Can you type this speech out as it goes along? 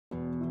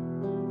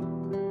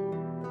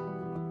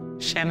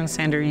Shannon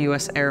Sander,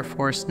 U.S. Air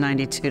Force,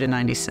 92 to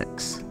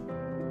 96.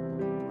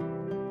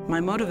 My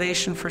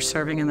motivation for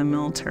serving in the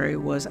military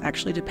was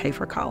actually to pay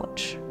for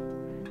college.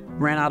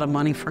 Ran out of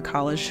money for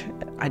college,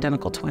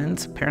 identical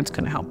twins. Parents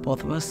couldn't help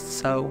both of us,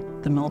 so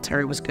the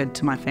military was good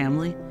to my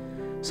family,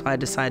 so I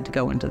decided to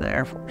go into the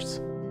Air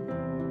Force.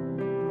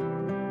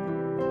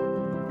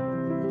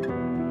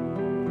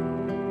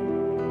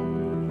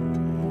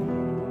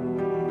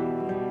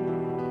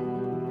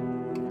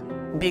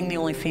 Being the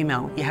only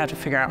female, you had to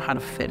figure out how to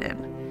fit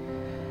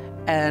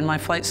in. And my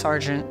flight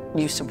sergeant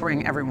used to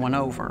bring everyone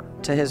over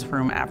to his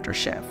room after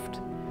shift.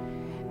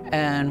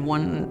 And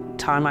one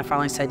time I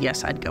finally said,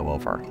 yes, I'd go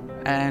over.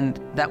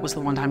 And that was the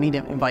one time he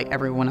didn't invite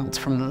everyone else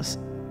from the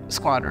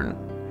squadron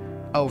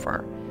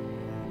over.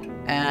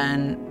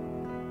 And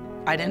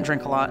I didn't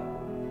drink a lot.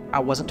 I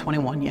wasn't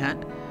 21 yet.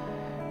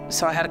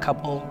 So I had a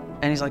couple,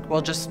 and he's like,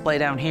 well, just lay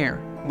down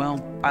here. Well,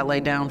 I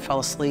laid down, fell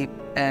asleep,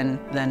 and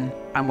then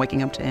I'm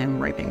waking up to him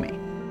raping me.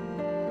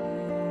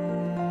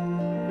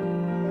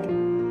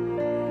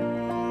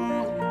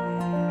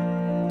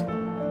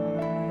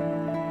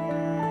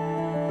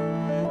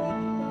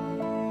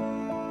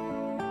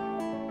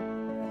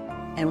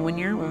 And when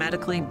you're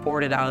medically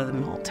boarded out of the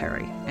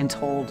military and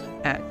told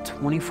at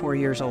 24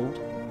 years old,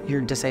 you're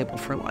disabled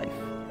for life,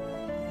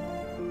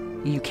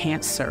 you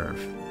can't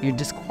serve, you're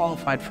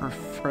disqualified for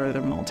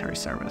further military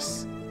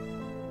service,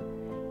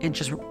 it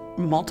just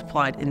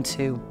multiplied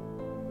into,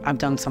 I've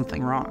done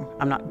something wrong,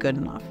 I'm not good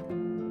enough.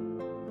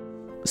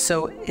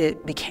 So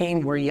it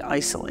became where you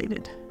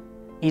isolated.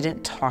 You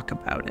didn't talk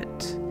about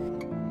it.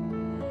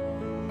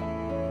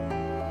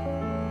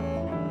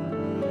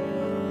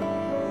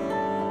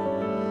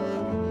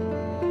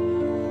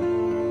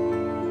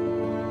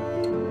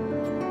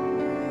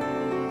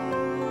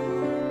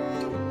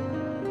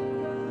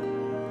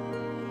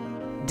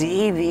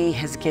 DEV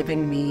has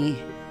given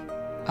me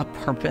a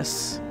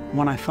purpose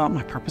when I thought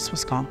my purpose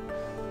was gone.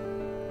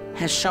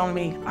 Has shown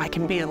me I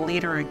can be a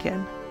leader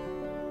again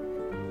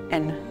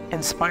and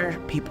inspire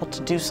people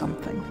to do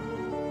something.